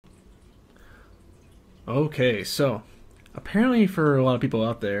Okay, so apparently for a lot of people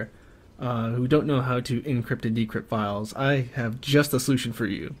out there who don't know how to encrypt and decrypt files, I have just a solution for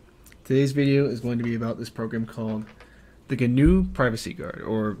you. Today's video is going to be about this program called the Gnu Privacy Guard,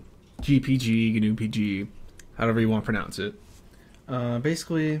 or GPG, GNU PG, however you want to pronounce it.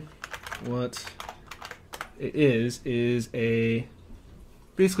 Basically, what it is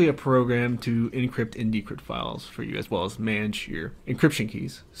basically a program to encrypt and decrypt files for you, as well as manage your encryption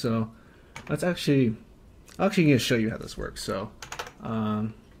keys. So let's I'm actually going to show you how this works. So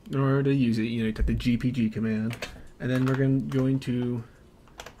in order to use it, you type the GPG command, and then we're going to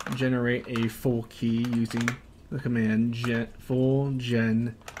generate a full key using the command full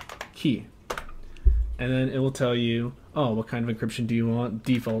gen key, and then it will tell you, oh, what kind of encryption do you want?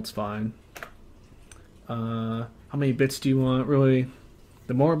 Default's fine. How many bits do you want? Really,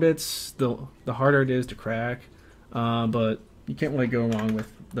 the more bits, the harder it is to crack, but you can't really go wrong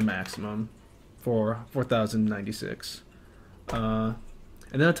with the maximum for 4096. And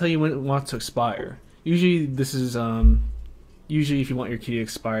then I'll tell you when it wants to expire. Usually this is usually if you want your key to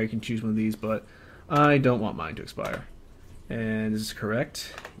expire, you can choose one of these, but I don't want mine to expire. And is this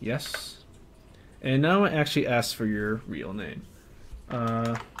correct? Yes. And now it actually asks for your real name.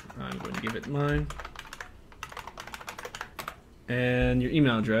 I'm going to give it mine. And your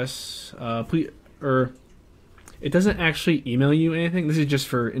email address. It doesn't actually email you anything. This is just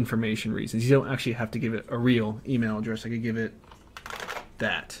for information reasons. You don't actually have to give it a real email address. I could give it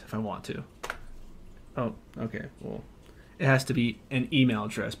that if I want to. Oh, okay. Well, it has to be an email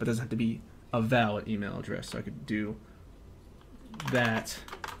address, but it doesn't have to be a valid email address. So I could do that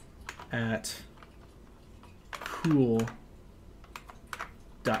at cool.com.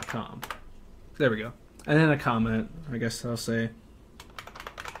 There we go. And then a comment. I guess I'll say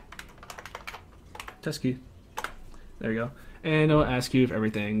test key. There you go. And it'll ask you if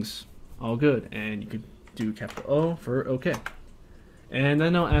everything's all good. And you could do capital O for OK. And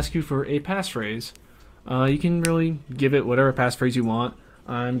then it'll ask you for a passphrase. You can really give it whatever passphrase you want.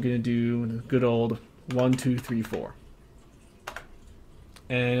 I'm going to do the good old 1, 2, 3, 4.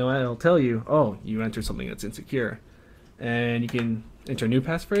 And it'll tell you, oh, you entered something that's insecure. And you can enter a new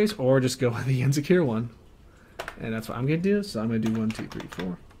passphrase or just go with the insecure one. And that's what I'm going to do. So I'm going to do 1, 2, 3,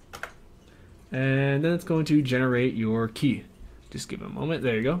 4. And then it's going to generate your key. Just give it a moment.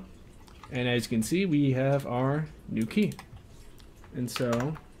 There you go. And as you can see, we have our new key. And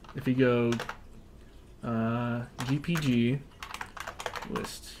so if you go GPG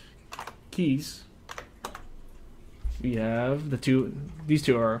list keys, we have these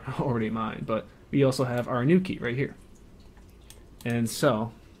two are already mine, but we also have our new key right here. And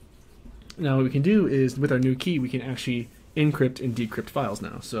so now what we can do is, with our new key, we can actually encrypt and decrypt files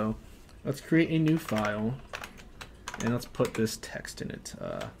now. So let's create a new file, and let's put this text in it.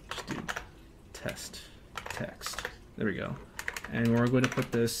 Just do test text. There we go. And we're going to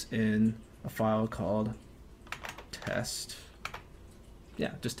put this in a file called test.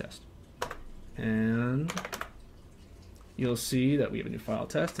 Yeah, just test. And you'll see that we have a new file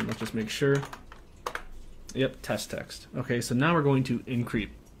test, and let's just make sure. Yep, test text. Okay, so now we're going to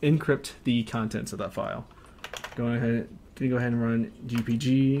encrypt the contents of that file. Go ahead and run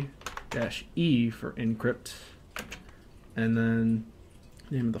GPG-E for encrypt, and then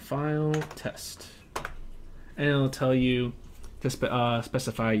name of the file test, and it'll tell you to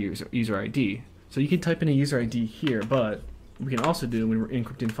specify user ID. So you can type in a user ID here, but we can also do, when we're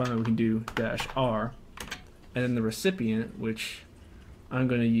encrypting the file, we can do -R, and then the recipient, which I'm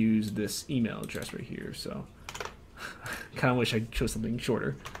going to use this email address right here. So kind of wish I chose something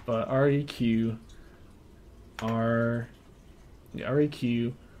shorter, but REQRQE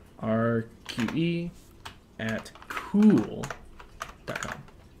at cool.com.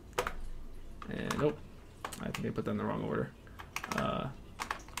 And nope, I think I put that in the wrong order.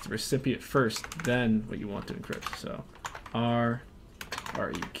 It's the recipient first, then what you want to encrypt. So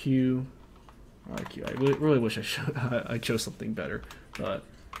REQ. I really wish I chose something better, but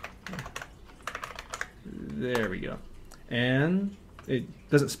there we go. And it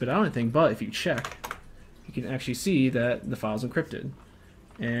doesn't spit out anything, but if you check, you can actually see that the file's encrypted.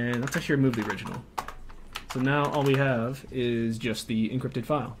 And let's actually remove the original. So now all we have is just the encrypted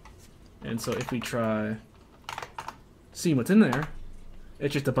file. And so if we try seeing what's in there,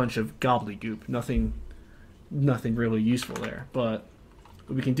 it's just a bunch of gobbledygook. Nothing really useful there. But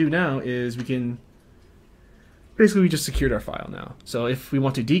what we can do now is we just secured our file now. So if we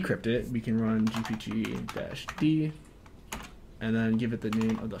want to decrypt it, we can run gpg-d and then give it the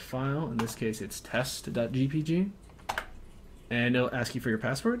name of the file. In this case, it's test.gpg. And it'll ask you for your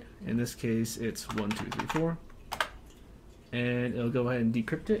password. In this case, it's 1, 2, 3, 4. And it'll go ahead and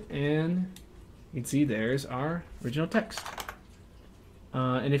decrypt it, and you can see there's our original text.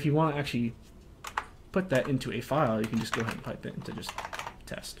 And if you want to actually put that into a file, you can just go ahead and pipe it into just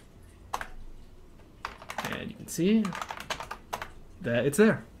test. And you can see that it's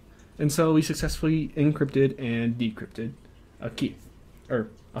there. And so we successfully encrypted and decrypted a key, or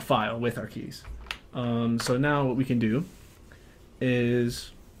a file with our keys. So now what we can do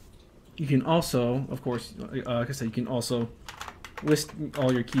is you can also, of course, like I said, you can also list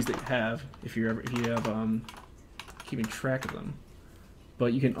all your keys that you have if you have keeping track of them.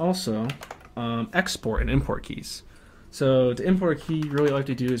 But you can also export and import keys. So to import a key, really all you have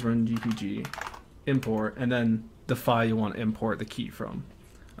to do is run GPG, import, and then the file you want to import the key from.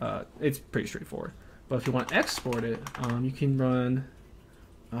 It's pretty straightforward. But if you want to export it, you can run,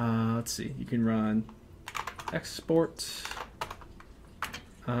 let's see, you can run export.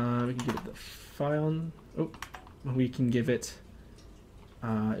 We can give it the file. Oh, we can give it.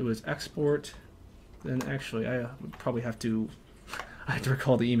 It was export. Then actually, I would probably have to. I have to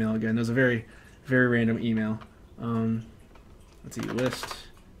recall the email again. It was a very, very random email. Let's see, list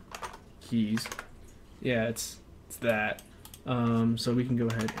keys. Yeah, it's that. So we can go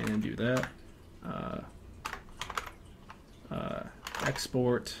ahead and do that.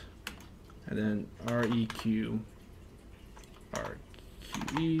 Export, and then REQE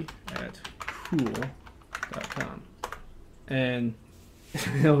at cool.com, and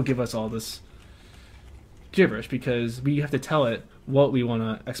it'll give us all this gibberish because we have to tell it what we want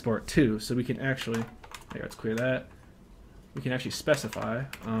to export to. So we can actually, here, let's clear that. We can actually specify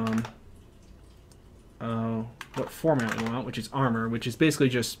what format we want, which is armor, which is basically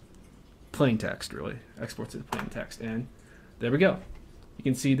just plain text, really. Exports to plain text, and there we go. You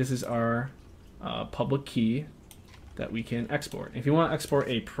can see this is our public key that we can export. If you want to export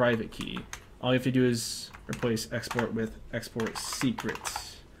a private key, all you have to do is replace export with export secret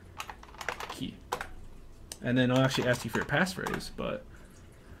key. And then it'll actually ask you for your passphrase, but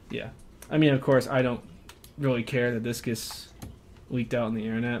yeah. I mean, of course, I don't really care that this gets leaked out on the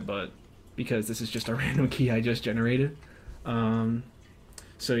internet, but because this is just a random key I just generated.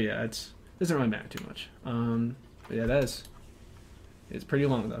 So yeah, it doesn't really matter too much. But yeah, it's pretty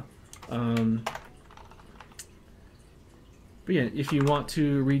long though. But yeah, if you want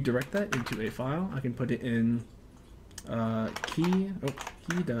to redirect that into a file, I can put it in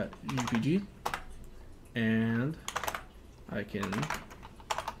key.gpg, and I can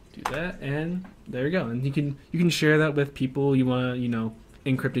do that, and there you go. And you can share that with people you want to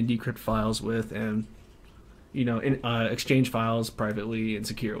encrypt and decrypt files with, and exchange files privately and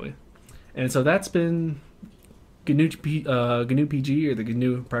securely. And so that's been GNU PG, or the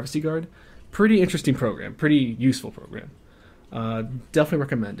GNU Privacy Guard. Pretty interesting program, pretty useful program. Definitely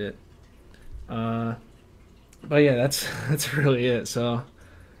recommend it. But yeah, that's really it. So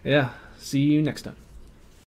yeah, see you next time.